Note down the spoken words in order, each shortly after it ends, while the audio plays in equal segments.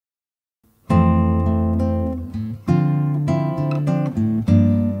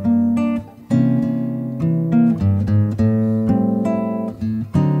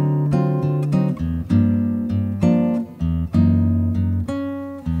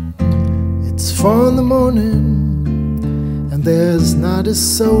It's 4 in the morning and there's not a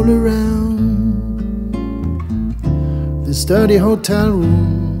soul around. This dirty hotel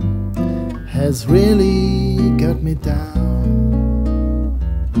room has really got me down.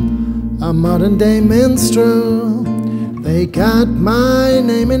 A modern day minstrel, they got my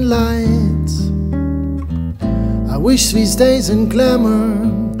name in lights. I wish these days in glamour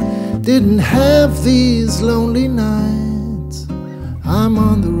didn't have these lonely nights. I'm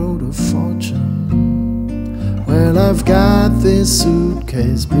on the road of fortune. Well, I've got this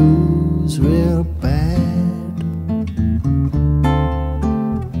suitcase blues real bad.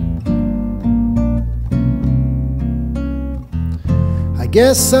 I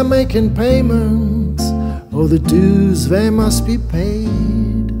guess I'm making payments, oh, the dues, they must be paid.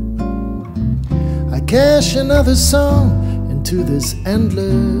 I cash another song into this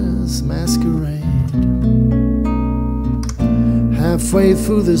endless masquerade. Halfway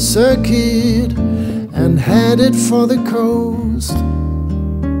through the circuit and headed for the coast.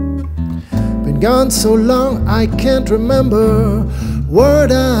 Been gone so long I can't remember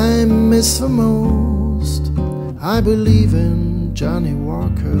what I miss the most. I believe in Johnny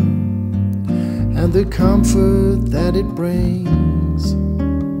Walker and the comfort that it brings.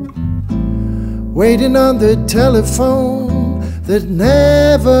 Waiting on the telephone that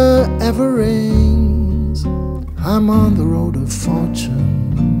never ever rings. I'm on the road of fortune.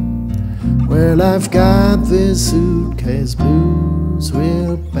 Well, I've got this suitcase blues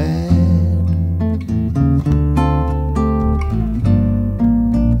real bad.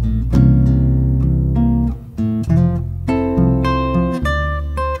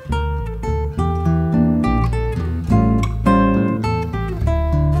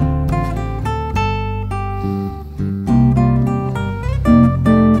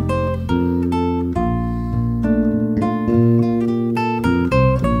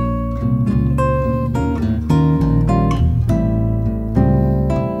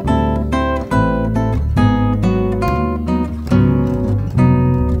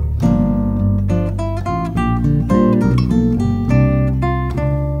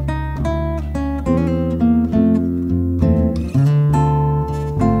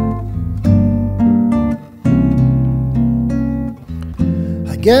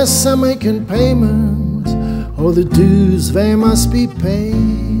 Guess I'm making payments, oh, the dues, they must be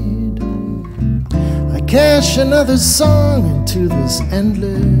paid. I cash another song into this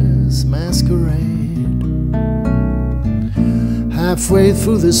endless masquerade. Halfway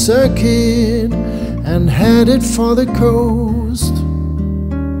through the circuit and headed for the coast.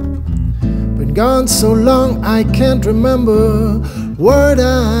 Been gone so long I can't remember what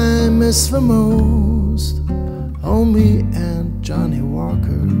I miss the most. Oh, me and Johnny Walker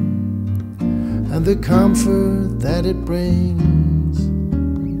and the comfort that it brings.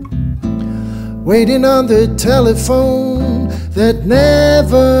 Waiting on the telephone that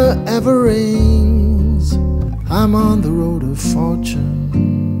never ever rings. I'm on the road of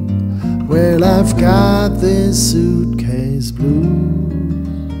fortune. Well, I've got this suitcase blues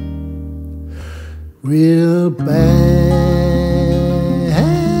real bad.